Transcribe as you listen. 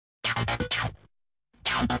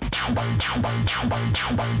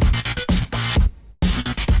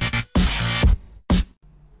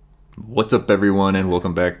What's up, everyone, and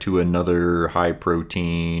welcome back to another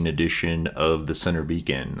high-protein edition of the Center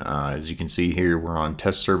Beacon. As you can see here, we're on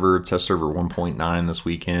test server 1.9 this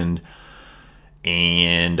weekend,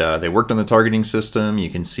 and they worked on the targeting system. You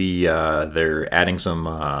can see they're adding some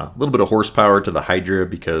little bit of horsepower to the Hydra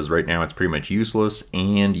because right now it's pretty much useless,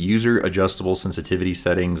 and user adjustable sensitivity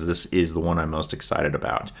settings. This is the one I'm most excited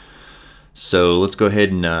about. So let's go ahead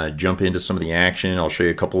and jump into some of the action. I'll show you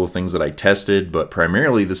a couple of things that I tested, but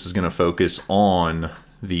primarily this is going to focus on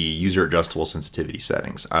the user adjustable sensitivity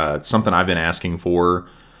settings. It's something I've been asking for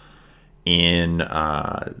in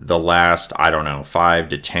the last, I don't know, 5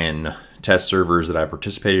 to 10 test servers that I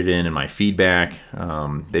participated in my feedback.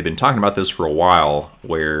 They've been talking about this for a while,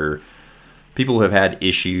 where people have had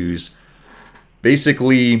issues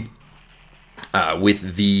basically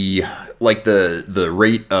with the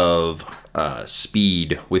rate of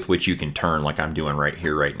speed with which you can turn, like I'm doing right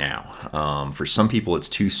here right now. For some people it's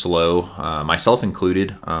too slow, myself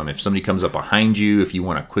included. If somebody comes up behind you, if you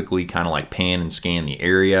want to quickly kind of like pan and scan the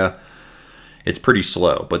area, it's pretty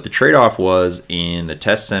slow. But the trade-off was in the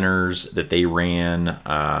test centers that they ran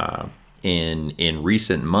in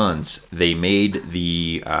recent months, they made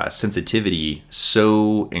the sensitivity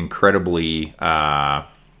so incredibly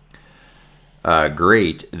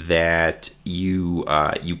great that you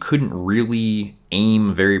couldn't really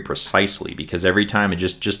aim very precisely, because every time it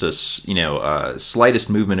just a slightest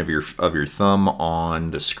movement of your thumb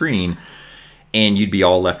on the screen, and you'd be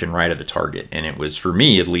all left and right of the target. And it was, for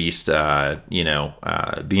me at least, being a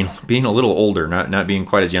little older, not being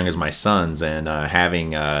quite as young as my sons, and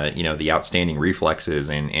having the outstanding reflexes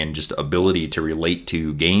and just ability to relate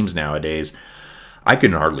to games nowadays, I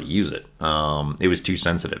couldn't hardly use it. It was too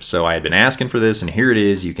sensitive. So I had been asking for this, and here it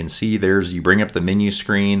is. You can see you bring up the menu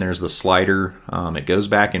screen, there's the slider. It goes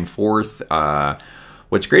back and forth.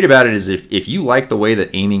 What's great about it is if you like the way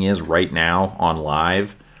that aiming is right now on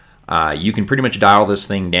live, you can pretty much dial this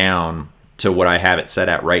thing down to what I have it set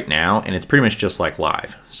at right now, and it's pretty much just like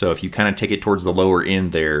live. So if you kind of take it towards the lower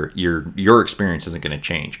end there, your experience isn't going to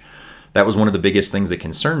change. That was one of the biggest things that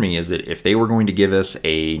concerned me, is that if they were going to give us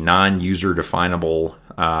a non-user definable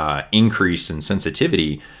increase in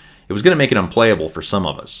sensitivity, it was going to make it unplayable for some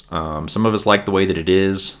of us. Some of us like the way that it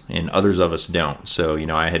is, and others of us don't. So,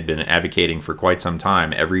 I had been advocating for quite some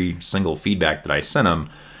time, every single feedback that I sent them,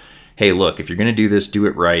 hey, look, if you're going to do this, do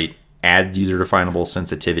it right. Add user definable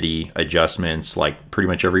sensitivity adjustments, like pretty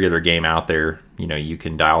much every other game out there. You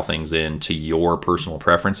can dial things in to your personal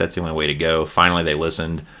preference. That's the only way to go. Finally, they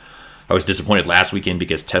listened. I was disappointed last weekend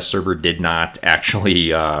because test server did not actually,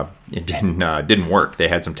 it didn't work. They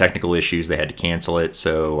had some technical issues. They had to cancel it.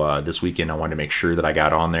 So this weekend I wanted to make sure that I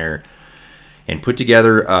got on there and put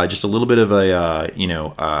together just a little bit of a,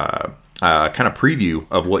 kind of preview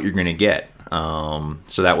of what you're going to get.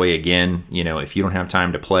 So that way, again, if you don't have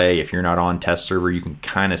time to play, if you're not on test server, you can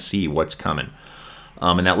kind of see what's coming.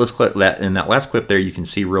 In that last clip there, you can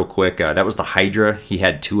see real quick, that was the Hydra. He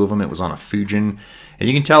had 2 of them. It was on a Fujin. And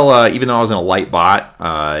you can tell, even though I was in a light bot,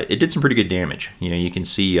 it did some pretty good damage. You can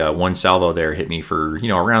see one salvo there hit me for,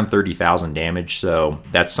 around 30,000 damage. So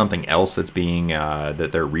that's something else that's being,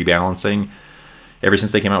 that they're rebalancing. Ever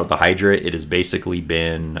since they came out with the Hydra, it has basically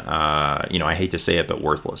been, I hate to say it, but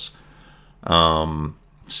worthless.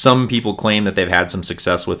 Some people claim that they've had some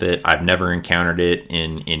success with it. I've never encountered it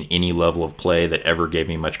in any level of play that ever gave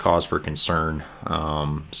me much cause for concern.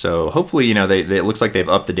 So hopefully, it looks like they've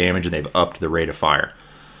upped the damage and they've upped the rate of fire.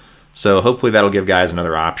 So hopefully that'll give guys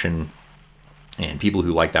another option, and people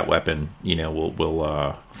who like that weapon,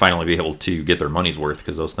 will finally be able to get their money's worth,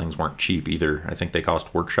 because those things weren't cheap either. I think they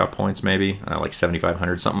cost workshop points maybe, like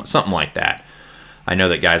 7,500, something like that. I know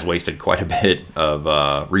that guys wasted quite a bit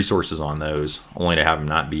of resources on those, only to have them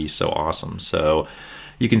not be so awesome. So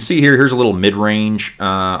you can see here's a little mid-range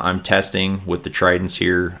I'm testing with the Tridents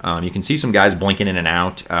here. You can see some guys blinking in and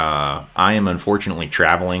out. I am unfortunately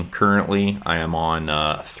traveling currently. I am on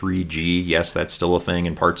 3G. Yes, that's still a thing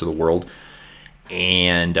in parts of the world.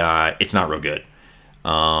 And it's not real good.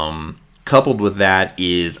 Coupled with that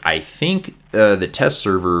is, I think the test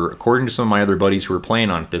server, according to some of my other buddies who were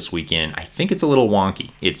playing on it this weekend, I think it's a little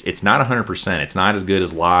wonky. It's not 100%. It's not as good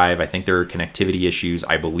as live. I think there are connectivity issues.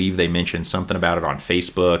 I believe they mentioned something about it on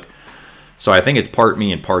Facebook. So I think it's part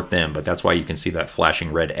me and part them, but that's why you can see that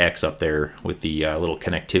flashing red X up there with the little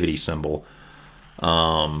connectivity symbol.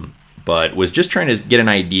 but was just trying to get an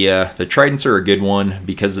idea. The Tridents are a good one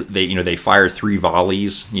because they fire 3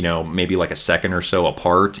 volleys, maybe like a second or so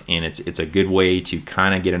apart, and it's a good way to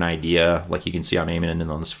kind of get an idea. Like you can see, I'm aiming in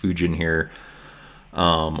on this Fujin here,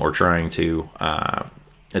 or trying to.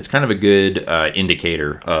 It's kind of a good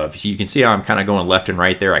indicator of. So you can see how I'm kind of going left and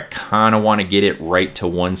right there. I kind of want to get it right to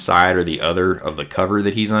one side or the other of the cover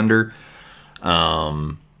that he's under,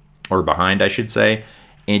 or behind, I should say.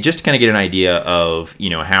 And just to kind of get an idea of,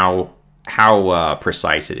 how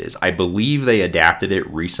precise it is. I believe they adapted it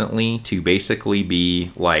recently to basically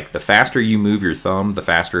be like the faster you move your thumb, the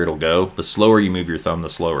faster it'll go. The slower you move your thumb, the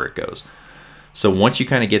slower it goes. So once you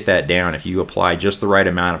kind of get that down, if you apply just the right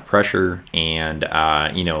amount of pressure and,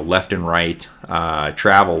 left and right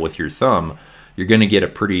travel with your thumb, you're going to get a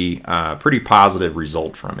pretty positive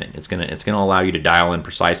result from it. It's going to allow you to dial in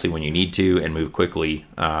precisely when you need to and move quickly,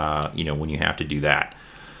 when you have to do that.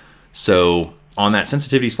 So on that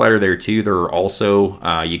sensitivity slider there too, there are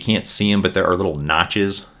also, you can't see them, but there are little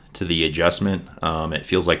notches to the adjustment. It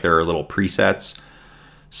feels like there are little presets.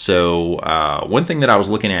 So one thing that I was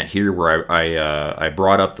looking at here where I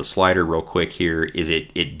brought up the slider real quick here is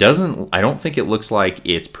it doesn't, I don't think it looks like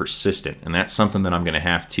it's persistent. And that's something that I'm going to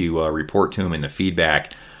have to report to him in the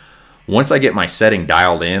feedback. Once I get my setting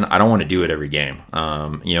dialed in, I don't want to do it every game.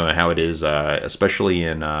 How it is, especially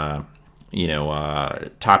in, top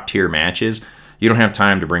tier matches. You don't have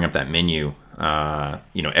time to bring up that menu,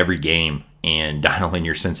 every game and dial in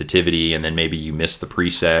your sensitivity, and then maybe you miss the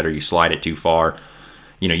preset or you slide it too far.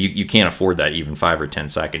 You can't afford that even 5 or 10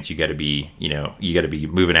 seconds. You got to be,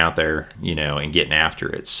 moving out there, and getting after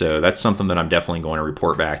it. So that's something that I'm definitely going to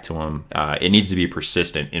report back to him. It needs to be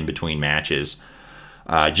persistent in between matches,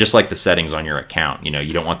 just like the settings on your account.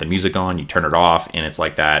 You don't want the music on, you turn it off, and it's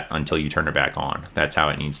like that until you turn it back on. That's how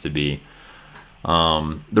it needs to be.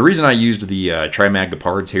 The reason I used the Trimag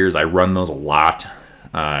Gepards here is I run those a lot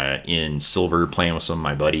in silver, playing with some of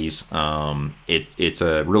my buddies. It's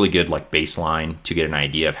a really good baseline to get an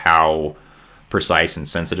idea of how precise and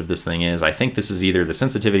sensitive this thing is. I think this is either, the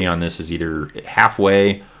sensitivity on this is either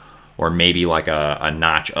halfway or maybe like a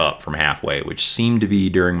notch up from halfway, which seemed to be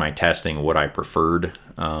during my testing what I preferred.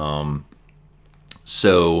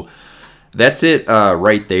 So that's it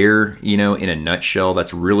right there, in a nutshell.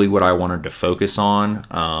 That's really what I wanted to focus on,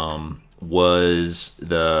 was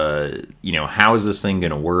the, how is this thing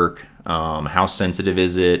going to work? How sensitive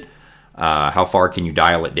is it? How far can you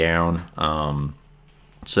dial it down?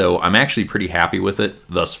 So I'm actually pretty happy with it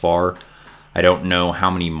thus far. I don't know how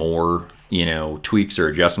many more, tweaks or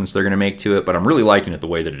adjustments they're going to make to it, but I'm really liking it the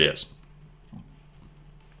way that it is.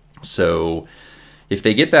 So if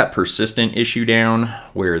they get that persistent issue down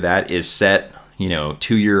where that is set,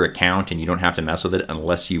 to your account and you don't have to mess with it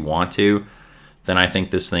unless you want to, then I think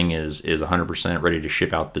this thing is 100% ready to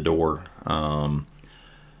ship out the door.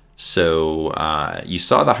 So you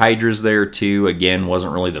saw the Hydras there too. Again,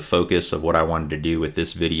 wasn't really the focus of what I wanted to do with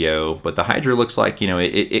this video, but the Hydra looks like,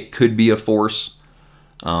 it could be a force,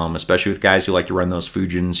 especially with guys who like to run those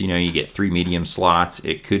Fujins. You get 3 medium slots.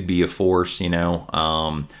 It could be a force, and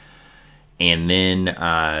then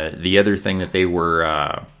the other thing that they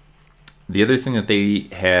were, the other thing that they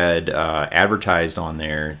had advertised on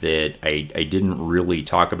there that I didn't really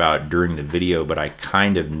talk about during the video, but I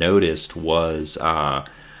kind of noticed was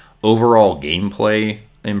overall gameplay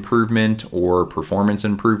improvement or performance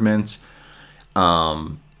improvements.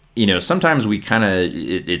 Sometimes we kind of,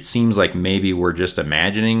 it seems like maybe we're just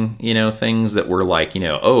imagining, things that we're like,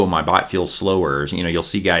 oh, my bot feels slower. You'll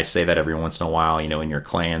see guys say that every once in a while, in your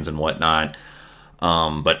clans and whatnot.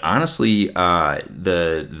 But honestly,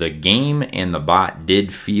 the game and the bot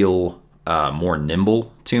did feel more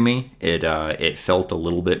nimble to me. It felt a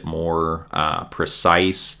little bit more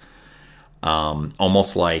precise.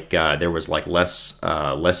 Almost like there was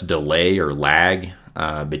less delay or lag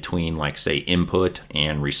between say input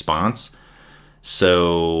and response.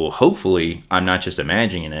 So hopefully I'm not just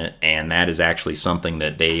imagining it, and that is actually something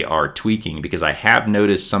that they are tweaking, because I have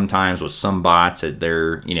noticed sometimes with some bots that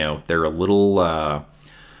they're a little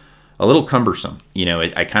cumbersome.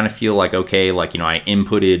 I kind of feel like, okay, I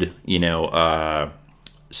inputted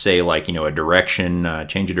say a direction,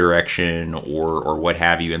 change of direction, or what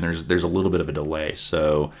have you, and there's a little bit of a delay.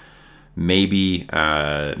 So maybe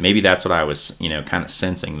that's what I was kind of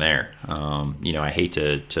sensing there. I hate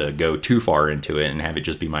to go too far into it and have it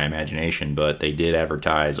just be my imagination, but they did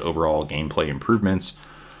advertise overall gameplay improvements.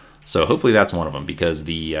 So hopefully that's one of them, because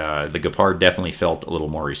the Gepard definitely felt a little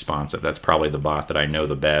more responsive. That's probably the bot that I know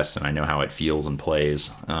the best, and I know how it feels and plays.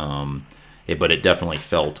 But it definitely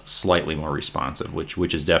felt slightly more responsive,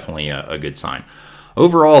 which is definitely a good sign.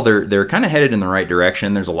 overall, they're kind of headed in the right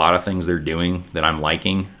direction. There's a lot of things they're doing that I'm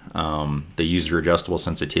liking. The user adjustable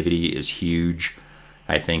sensitivity is huge.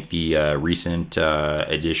 I think the recent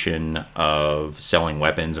addition of selling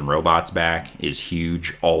weapons and robots back is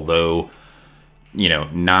huge, although, you know,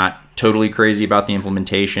 not totally crazy about the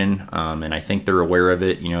implementation. And I think they're aware of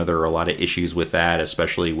it. You know, there are a lot of issues with that,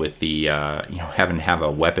 especially with the, you know, having to have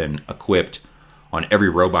a weapon equipped on every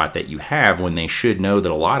robot that you have, when they should know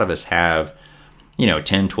that a lot of us have, you know,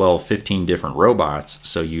 10, 12, 15 different robots.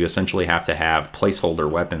 So you essentially have to have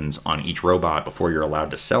placeholder weapons on each robot before you're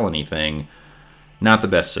allowed to sell anything. Not the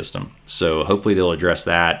best system. So hopefully they'll address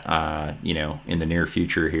that, you know, in the near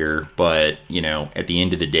future here. But, you know, at the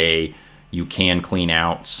end of the day, you can clean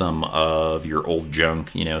out some of your old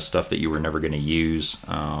junk, you know, stuff that you were never going to use.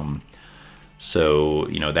 So,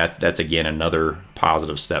 you know, that's again another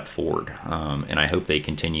positive step forward. And I hope they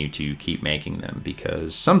continue to keep making them,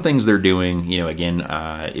 because some things they're doing, you know, again,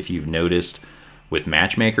 if you've noticed with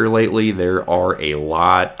Matchmaker lately, there are a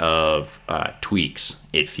lot of tweaks,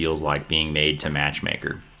 it feels like, being made to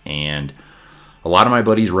Matchmaker. And a lot of my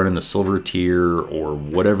buddies running the silver tier, or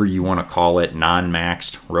whatever you want to call it,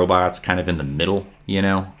 non-maxed robots, kind of in the middle, you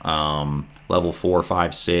know, level 4,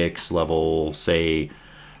 5, 6, level, say,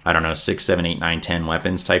 I don't know, 6, 7, 8, 9, 10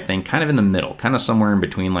 weapons type thing, kind of in the middle, kind of somewhere in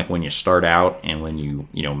between, like when you start out and when you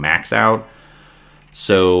know, max out.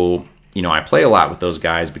 So, you know, I play a lot with those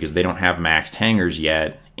guys because they don't have maxed hangers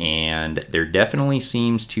yet, and there definitely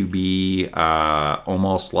seems to be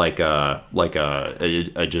almost like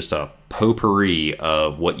just a potpourri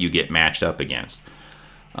of what you get matched up against.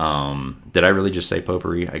 Did I really just say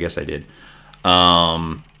potpourri? I guess I did.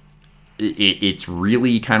 It's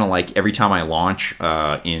really kind of like every time I launch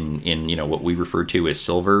in you know, what we refer to as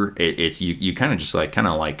silver, it's you kind of just like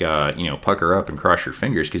you know, pucker up and cross your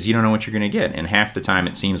fingers, because you don't know what you're going to get. And half the time,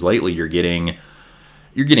 it seems lately, you're getting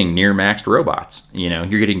near maxed robots. You know,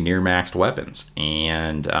 you're getting near maxed weapons.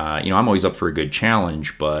 And you know, I'm always up for a good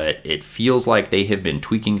challenge, but it feels like they have been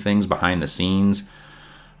tweaking things behind the scenes.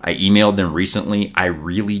 I emailed them recently. I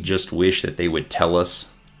really just wish that they would tell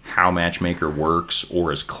us how Matchmaker works,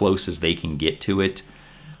 or as close as they can get to it,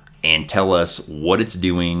 and tell us what it's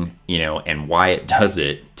doing, you know, and why it does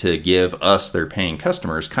it, to give us, their paying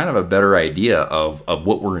customers, kind of a better idea of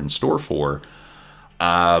what we're in store for.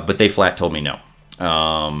 But they flat told me no.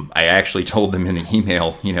 I actually told them in the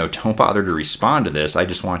email, you know, don't bother to respond to this. I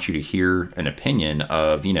just want you to hear an opinion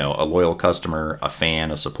of, you know, a loyal customer, a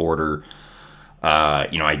fan, a supporter.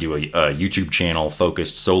 You know, I do a YouTube channel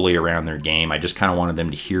focused solely around their game. I just kind of wanted them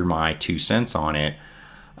to hear my 2 cents on it.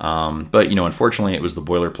 But, you know, unfortunately, it was the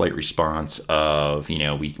boilerplate response of, you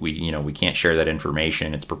know, we can't share that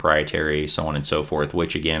information. It's proprietary, so on and so forth,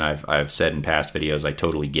 which, again, I've said in past videos, I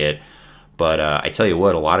totally get. But I tell you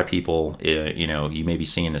what, a lot of people, you know, you may be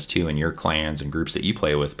seeing this too in your clans and groups that you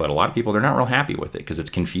play with, but a lot of people, they're not real happy with it because it's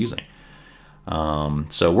confusing.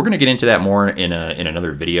 So we're going to get into that more in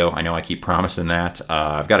another video. I know I keep promising that.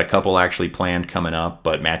 I've got a couple actually planned coming up,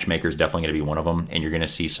 but Matchmaker is definitely going to be one of them, and you're going to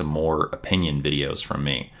see some more opinion videos from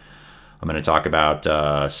me. I'm going to talk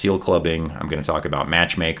about seal clubbing. I'm going to talk about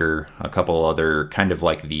Matchmaker, a couple other kind of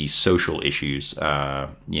like the social issues,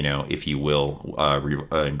 you know, if you will,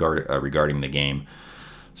 regarding the game.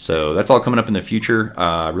 So that's all coming up in the future.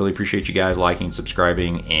 Really appreciate you guys liking and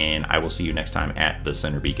subscribing, and I will see you next time at the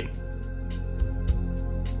Center Beacon.